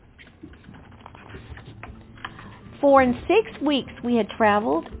For in 6 weeks we had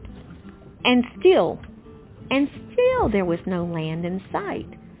traveled, and still there was no land in sight.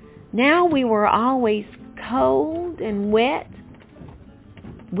 Now we were always cold and wet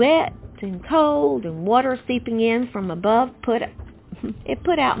and cold, and water seeping in from above put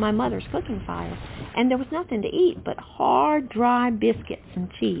out my mother's cooking fire, and there was nothing to eat but hard, dry biscuits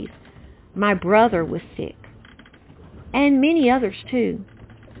and cheese. My brother was sick, and many others too,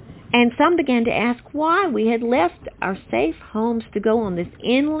 and some began to ask why we had left our safe homes to go on this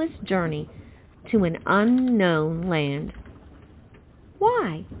endless journey to an unknown land.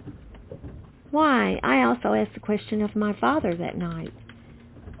 Why? I also asked the question of my father that night.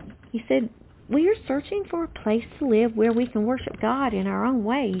 He said, "We are searching for a place to live where we can worship God in our own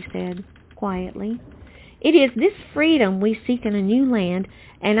way," he said quietly. "It is this freedom we seek in a new land,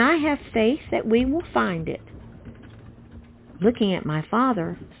 and I have faith that we will find it." Looking at my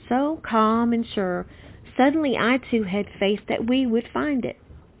father, so calm and sure, suddenly I too had faith that we would find it.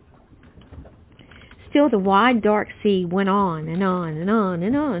 Still the wide dark sea went on and on and on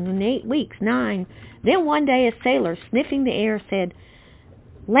and on, in 8 weeks, 9. Then one day a sailor, sniffing the air, said,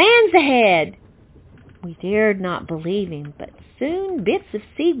 "Land's ahead!" We dared not believe him, but soon bits of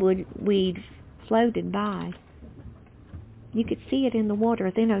seaweed floated by. You could see it in the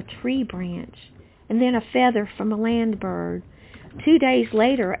water, then a tree branch, and then a feather from a land bird. 2 days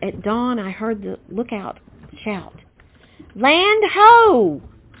later, at dawn, I heard the lookout shout, "Land ho!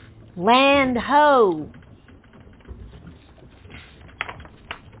 Land ho!"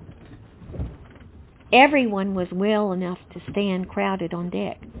 Everyone was well enough to stand crowded on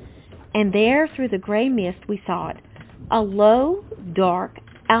deck, and there through the gray mist we saw it, a low, dark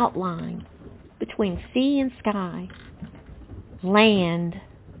outline between sea and sky. Land.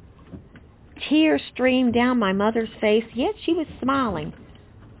 Tears streamed down my mother's face, yet she was smiling.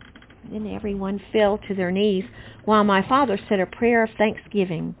 Then everyone fell to their knees while my father said a prayer of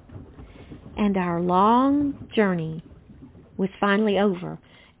thanksgiving. And our long journey was finally over.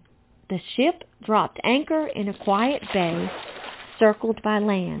 The ship dropped anchor in a quiet bay circled by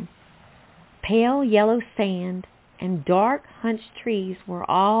land. Pale yellow sand and dark hunched trees were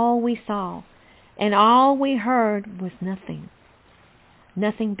all we saw, and all we heard was nothing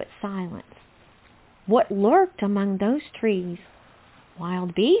but silence. What lurked among those trees?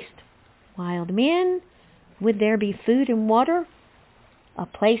 Wild beast? Wild men? Would there be food and water? A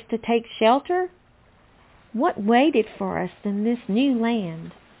place to take shelter? What waited for us in this new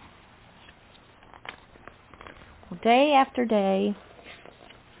land? Well, day after day,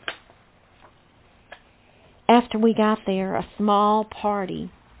 after we got there, a small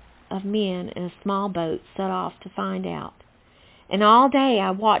party of men in a small boat set off to find out. And all day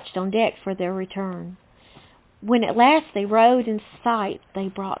I watched on deck for their return. When at last they rowed in sight, they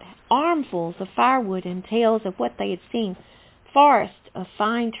brought armfuls of firewood and tales of what they had seen. Forests of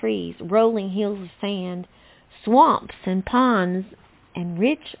fine trees, rolling hills of sand, swamps and ponds, and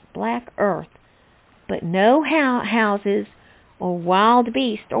rich black earth, but no houses or wild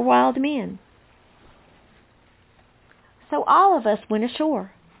beasts or wild men. So all of us went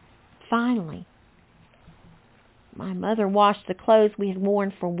ashore, finally. My mother washed the clothes we had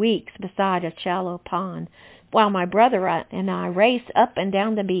worn for weeks beside a shallow pond, while my brother and I raced up and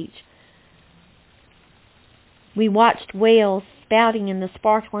down the beach. We watched whales spouting in the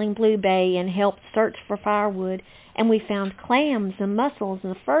sparkling blue bay and helped search for firewood, and we found clams and mussels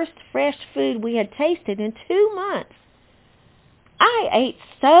and the first fresh food we had tasted in 2 months. I ate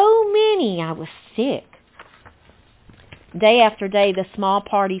so many I was sick. Day after day, the small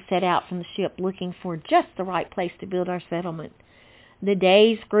party set out from the ship looking for just the right place to build our settlement. The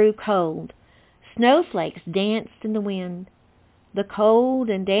days grew cold. Snowflakes danced in the wind. The cold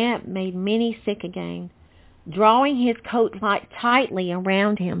and damp made Minnie sick again. Drawing his coat tightly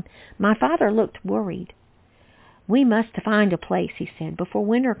around him, my father looked worried. "We must find a place," he said, "before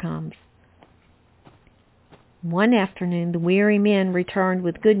winter comes." One afternoon, the weary men returned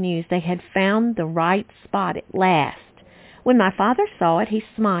with good news. They had found the right spot at last. When my father saw it, he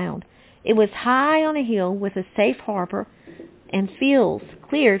smiled. It was high on a hill with a safe harbor and fields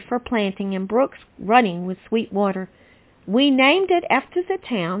cleared for planting and brooks running with sweet water. We named it after the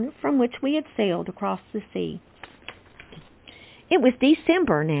town from which we had sailed across the sea. It was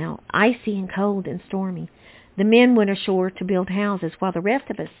December now, icy and cold and stormy. The men went ashore to build houses while the rest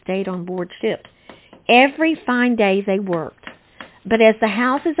of us stayed on board ship. Every fine day they worked. But as the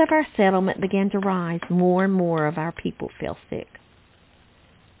houses of our settlement began to rise, more and more of our people fell sick.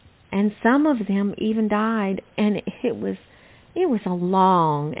 And some of them even died, and it was a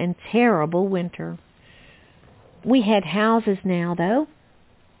long and terrible winter. We had houses now, though,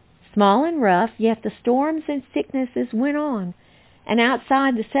 Small and rough, yet the storms and sicknesses went on, and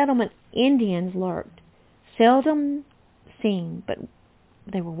outside the settlement Indians lurked, seldom seen, but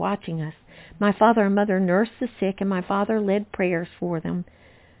they were watching us. My father and mother nursed the sick, and my father led prayers for them.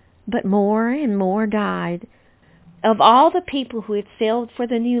 But more and more died. Of all the people who had sailed for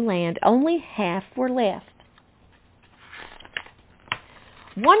the new land, only half were left.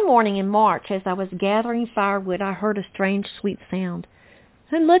 One morning in March, as I was gathering firewood, I heard a strange, sweet sound.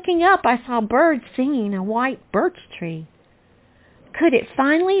 And looking up, I saw birds singing in a white birch tree. Could it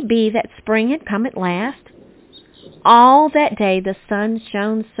finally be that spring had come at last? All that day the sun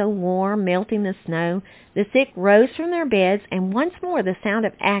shone so warm, melting the snow. The sick rose from their beds, and once more the sound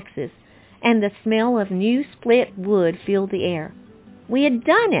of axes and the smell of new split wood filled the air. We had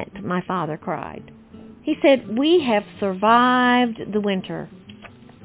done it, my father cried. He said, we have survived the winter.